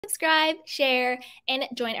subscribe, share, and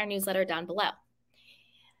join our newsletter down below.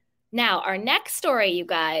 Now, our next story, you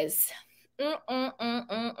guys. The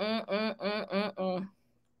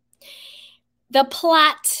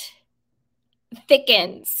plot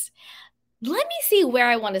thickens. Let me see where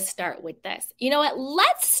I want to start with this. You know what?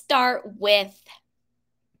 Let's start with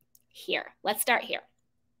here. Let's start here.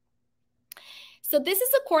 So this is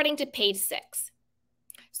according to page 6.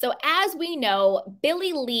 So as we know,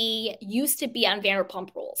 Billie Lee used to be on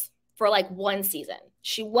Vanderpump Rules for like one season.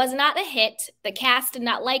 She was not a hit. The cast did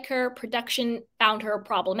not like her. Production found her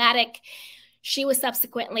problematic. She was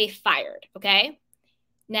subsequently fired, okay?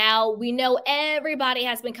 Now, we know everybody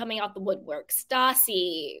has been coming out the woodwork.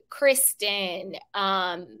 Stassi, Kristen,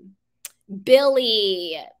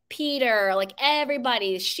 Billie, Peter, like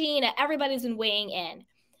everybody, Sheena, everybody's been weighing in.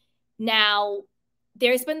 Now,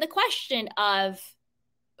 there's been the question of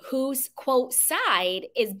whose, quote, side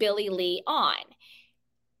is Billie Lee on?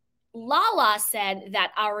 Lala said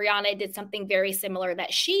that Ariana did something very similar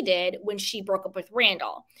that she did when she broke up with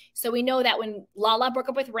Randall. So we know that when Lala broke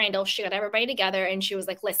up with Randall, she got everybody together and she was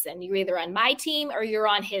like, listen, you're either on my team or you're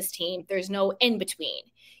on his team. There's no in between.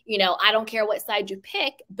 You know, I don't care what side you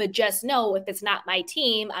pick, but just know if it's not my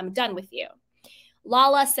team, I'm done with you.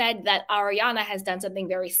 Lala said that Ariana has done something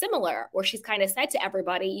very similar, where she's kind of said to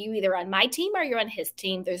everybody, you either on my team or you're on his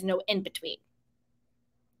team. There's no in between.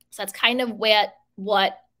 So that's kind of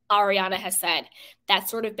what Ariana has said.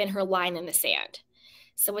 That's sort of been her line in the sand.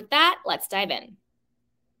 So with that, let's dive in.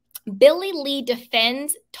 Billie Lee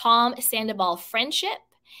defends Tom Sandoval friendship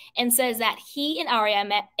and says that he and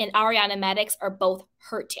Ariana Madix are both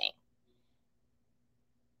hurting.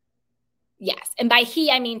 Yes, and by he,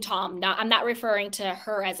 I mean Tom. I'm not referring to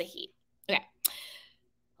her as a he. Okay,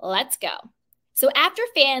 let's go. So after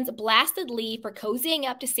fans blasted Lee for cozying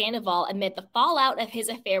up to Sandoval amid the fallout of his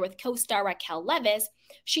affair with co-star Raquel Leviss,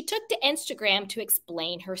 she took to Instagram to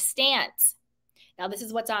explain her stance. Now, this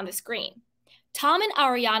is what's on the screen. Tom and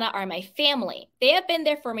Ariana are my family. They have been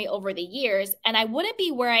there for me over the years, and I wouldn't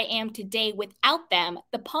be where I am today without them,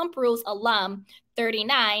 the Pump Rules alum,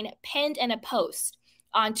 39, penned in a post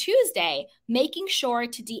on Tuesday, making sure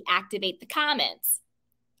to deactivate the comments.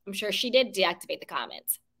 I'm sure she did deactivate the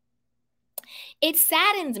comments. It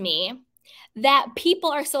saddens me that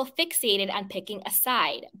people are so fixated on picking a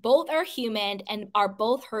side. Both are human and are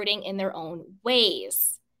both hurting in their own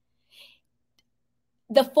ways.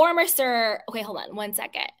 The former sir, okay, hold on one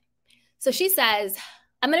second. So she says,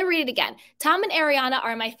 I'm going to read it again. Tom and Ariana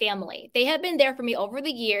are my family. They have been there for me over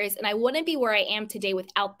the years, and I wouldn't be where I am today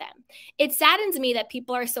without them. It saddens me that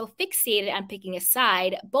people are so fixated on picking a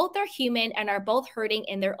side. Both are human and are both hurting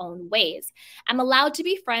in their own ways. I'm allowed to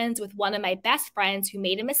be friends with one of my best friends who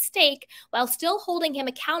made a mistake while still holding him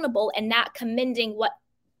accountable and not commending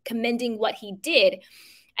what he did.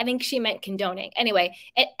 I think she meant condoning. Anyway,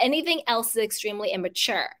 anything else is extremely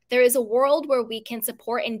immature. There is a world where we can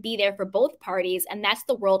support and be there for both parties, and that's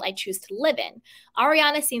the world I choose to live in.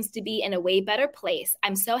 Ariana seems to be in a way better place.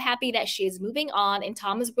 I'm so happy that she is moving on, and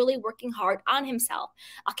Tom is really working hard on himself.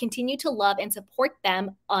 I'll continue to love and support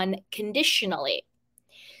them unconditionally.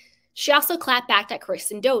 She also clapped back at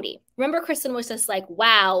Kristen Doty. Remember, Kristen was just like,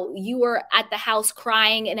 wow, you were at the house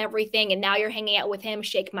crying and everything, and now you're hanging out with him.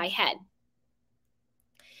 Shake my head.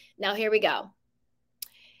 Now, here we go.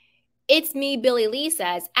 It's me, Billie Lee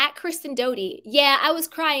says, at Kristen Doty, yeah, I was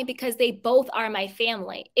crying because they both are my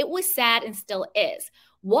family. It was sad and still is.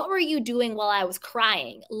 What were you doing while I was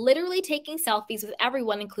crying? Literally taking selfies with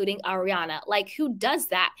everyone, including Ariana. Like, who does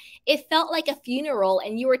that? It felt like a funeral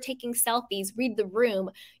and you were taking selfies. Read the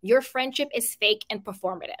room. Your friendship is fake and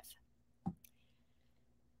performative.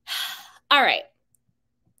 All right.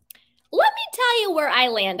 Let me tell you where I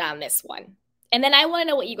land on this one. And then I want to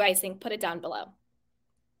know what you guys think. Put it down below.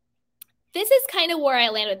 This is kind of where I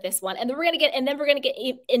land with this one. And then we're going to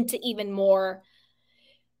get into even more.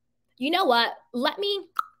 You know what? Let me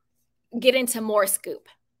get into more scoop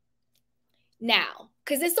now,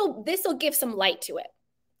 because this will give some light to it.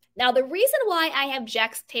 Now, the reason why I have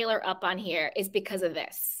Jax Taylor up on here is because of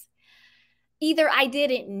this. Either I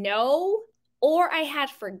didn't know or I had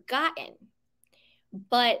forgotten.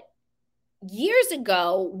 But years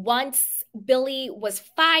ago, once Billie was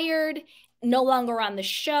fired, no longer on the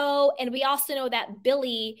show, and we also know that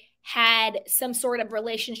Billie had some sort of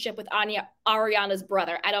relationship with Ariana's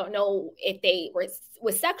brother. I don't know if they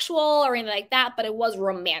was sexual or anything like that, but it was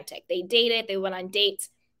romantic. They dated, they went on dates,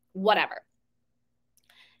 whatever.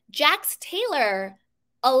 Jax Taylor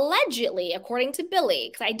allegedly, according to Billie,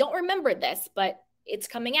 because I don't remember this, but it's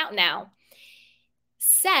coming out now,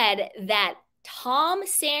 said that Tom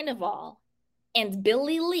Sandoval and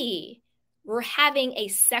Billie Lee were having a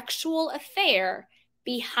sexual affair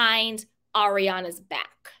behind Ariana's back.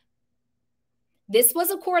 This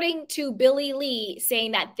was according to Billie Lee,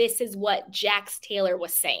 saying that this is what Jax Taylor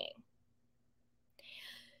was saying.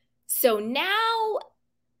 So now,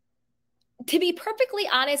 to be perfectly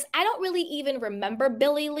honest, I don't really even remember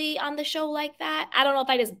Billie Lee on the show like that. I don't know if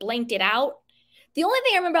I just blanked it out. The only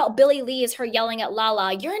thing I remember about Billie Lee is her yelling at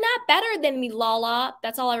Lala, "You're not better than me, Lala."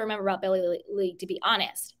 That's all I remember about Billie Lee, to be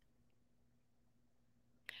honest.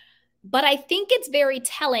 But I think it's very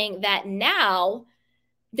telling that now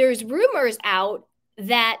there's rumors out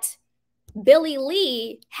that Billie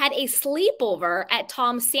Lee had a sleepover at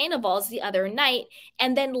Tom Sandoval's the other night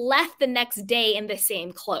and then left the next day in the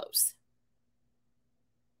same clothes.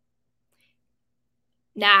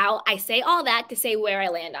 Now, I say all that to say where I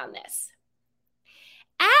land on this.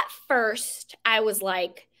 At first, I was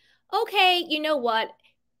like, okay, you know what?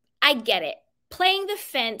 I get it. Playing the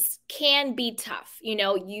fence can be tough. You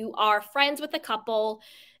know, you are friends with a couple,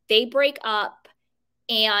 they break up,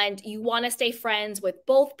 and you want to stay friends with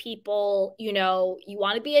both people. You know, you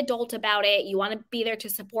want to be adult about it. You want to be there to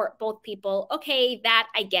support both people. Okay, that,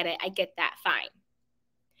 I get it. I get that. Fine.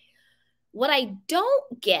 What I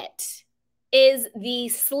don't get is the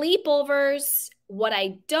sleepovers. What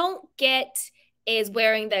I don't get is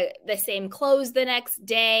wearing the same clothes the next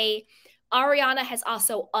day. Ariana has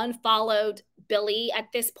also unfollowed Billie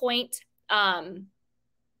at this point.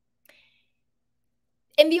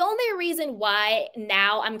 And the only reason why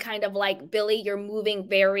now I'm kind of like, Billie, you're moving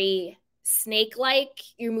very snake-like,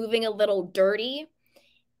 you're moving a little dirty,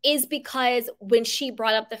 is because when she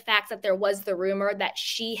brought up the fact that there was the rumor that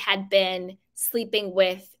she had been sleeping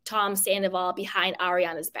with Tom Sandoval behind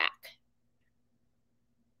Ariana's back.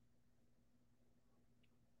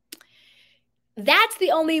 That's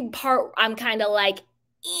the only part I'm kind of like,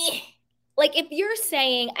 eh. Like, if you're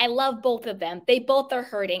saying, I love both of them, they both are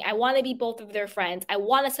hurting, I want to be both of their friends, I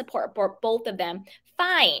want to support both of them,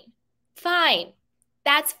 fine,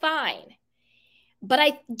 that's fine. But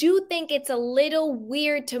I do think it's a little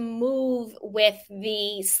weird to move with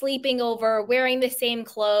the sleeping over, wearing the same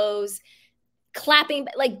clothes, clapping,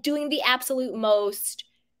 like doing the absolute most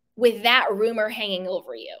with that rumor hanging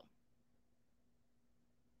over you.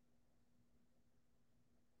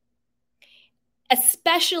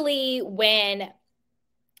 Especially when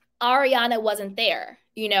Ariana wasn't there.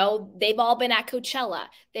 You know, they've all been at Coachella.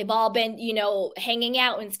 They've all been, you know, hanging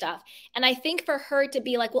out and stuff. And I think for her to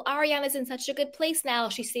be like, well, Ariana's in such a good place now.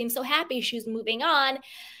 She seems so happy. She's moving on.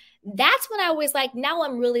 That's when I was like, now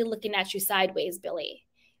I'm really looking at you sideways, Billie.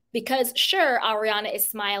 Because sure, Ariana is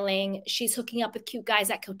smiling. She's hooking up with cute guys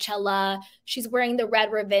at Coachella. She's wearing the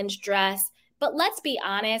red revenge dress. But let's be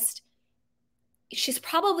honest, she's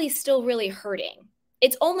probably still really hurting.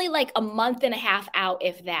 It's only like a month and a half out,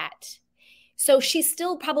 if that. So she's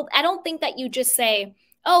still probably, I don't think that you just say,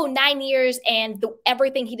 oh, 9 years and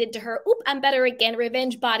everything he did to her, oop, I'm better again,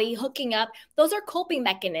 revenge body, hooking up. Those are coping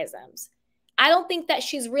mechanisms. I don't think that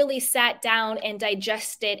she's really sat down and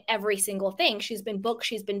digested every single thing. She's been booked,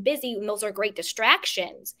 she's been busy, and those are great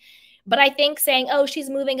distractions. But I think saying, oh, she's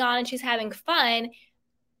moving on and she's having fun,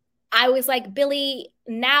 I was like, Billie,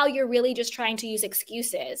 now you're really just trying to use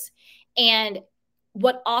excuses. And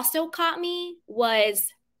what also caught me was,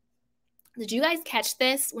 did you guys catch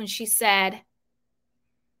this when she said,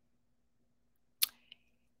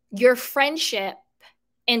 your friendship,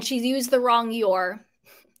 and she used the wrong your,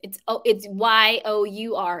 it's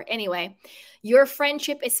Y-O-U-R. Anyway, your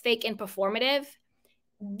friendship is fake and performative.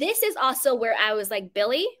 This is also where I was like,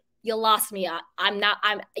 Billie, you lost me.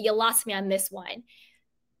 You lost me on this one.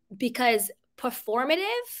 Because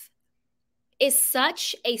performative is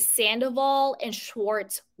such a Sandoval and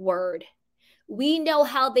Schwartz word. We know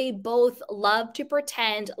how they both love to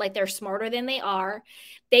pretend like they're smarter than they are.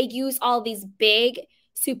 They use all these big,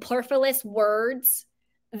 superfluous words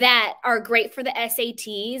that are great for the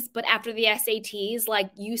SATs, but after the SATs, like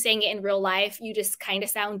you saying it in real life, you just kind of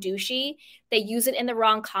sound douchey. They use it in the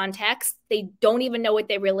wrong context. They don't even know what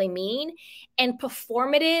they really mean. And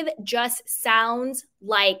performative just sounds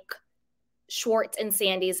like Schwartz and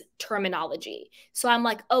Sandy's terminology. So I'm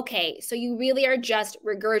like, okay, so you really are just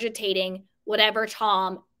regurgitating whatever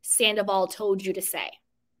Tom Sandoval told you to say.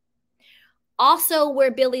 Also,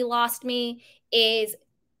 where Billie lost me is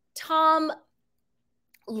Tom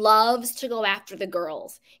loves to go after the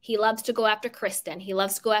girls. He loves to go after Kristen. He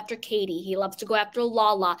loves to go after Katie. He loves to go after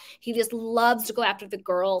Lala. He just loves to go after the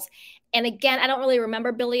girls. And again, I don't really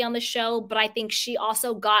remember Billie on the show, but I think she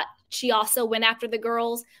also went after the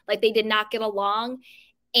girls. Like, they did not get along.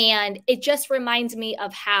 And it just reminds me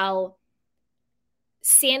of how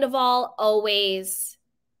Sandoval always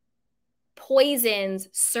poisons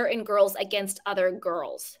certain girls against other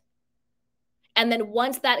girls. And then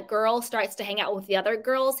once that girl starts to hang out with the other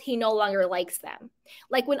girls, he no longer likes them.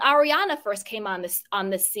 Like when Ariana first came on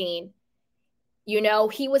the scene, you know,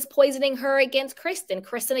 he was poisoning her against Kristen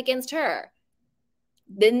against her.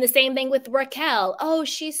 Then the same thing with Raquel. Oh,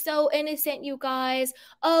 she's so innocent, you guys.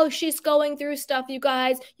 Oh, she's going through stuff, you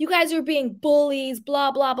guys. You guys are being bullies,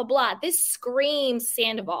 blah, blah, blah, blah. This screams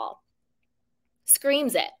Sandoval.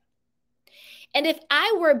 Screams it. And if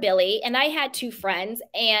I were Billie and I had two friends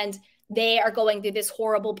and they are going through this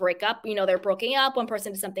horrible breakup, you know, they're broken up, one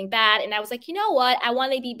person did something bad, and I was like, you know what? I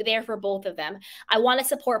want to be there for both of them. I want to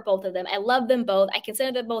support both of them. I love them both. I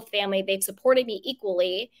consider them both family. They've supported me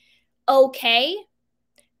equally. Okay.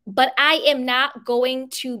 But I am not going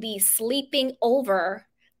to be sleeping over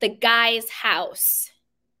the guy's house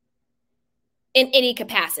in any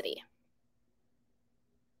capacity.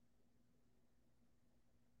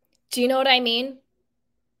 Do you know what I mean?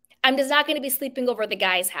 I'm just not going to be sleeping over the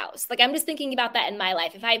guy's house. Like, I'm just thinking about that in my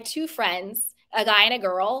life. If I have two friends, a guy and a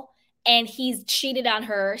girl, and he's cheated on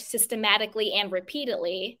her systematically and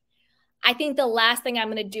repeatedly, I think the last thing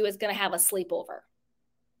I'm going to do is going to have a sleepover.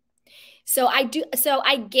 So I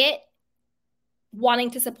get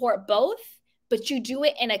wanting to support both, but you do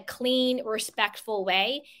it in a clean, respectful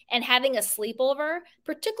way. And having a sleepover,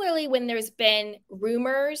 particularly when there's been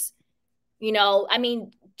rumors, you know, I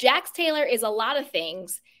mean, Jax Taylor is a lot of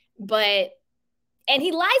things, and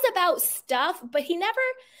he lies about stuff, but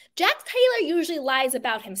Jax Taylor usually lies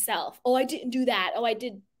about himself. Oh, I didn't do that. Oh, I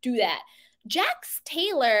did do that. Jax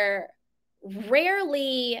Taylor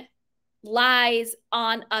rarely lies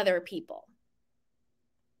on other people.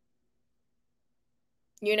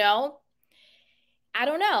 You know? I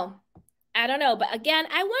don't know. But again,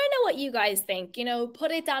 I want to know what you guys think. You know,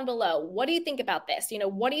 put it down below. What do you think about this? You know,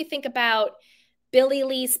 what do you think about Billie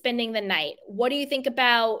Lee spending the night? What do you think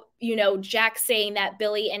about, you know, Jack saying that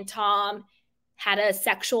Billie and Tom had a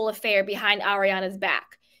sexual affair behind Ariana's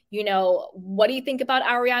back? You know, what do you think about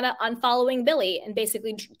Ariana unfollowing Billie and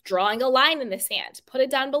basically drawing a line in the sand? Put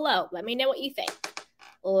it down below. Let me know what you think.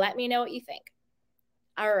 Let me know what you think.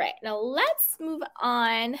 All right, now let's move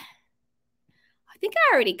on. I think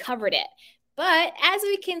I already covered it. But as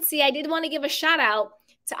we can see, I did want to give a shout out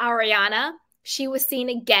to Ariana. She was seen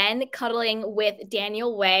again cuddling with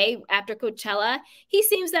Daniel Way after Coachella. He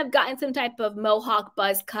seems to have gotten some type of mohawk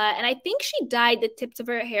buzz cut, and I think she dyed the tips of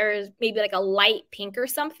her hair maybe like a light pink or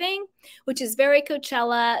something, which is very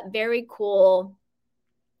Coachella, very cool.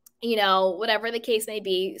 You know, whatever the case may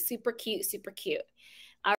be, super cute, super cute.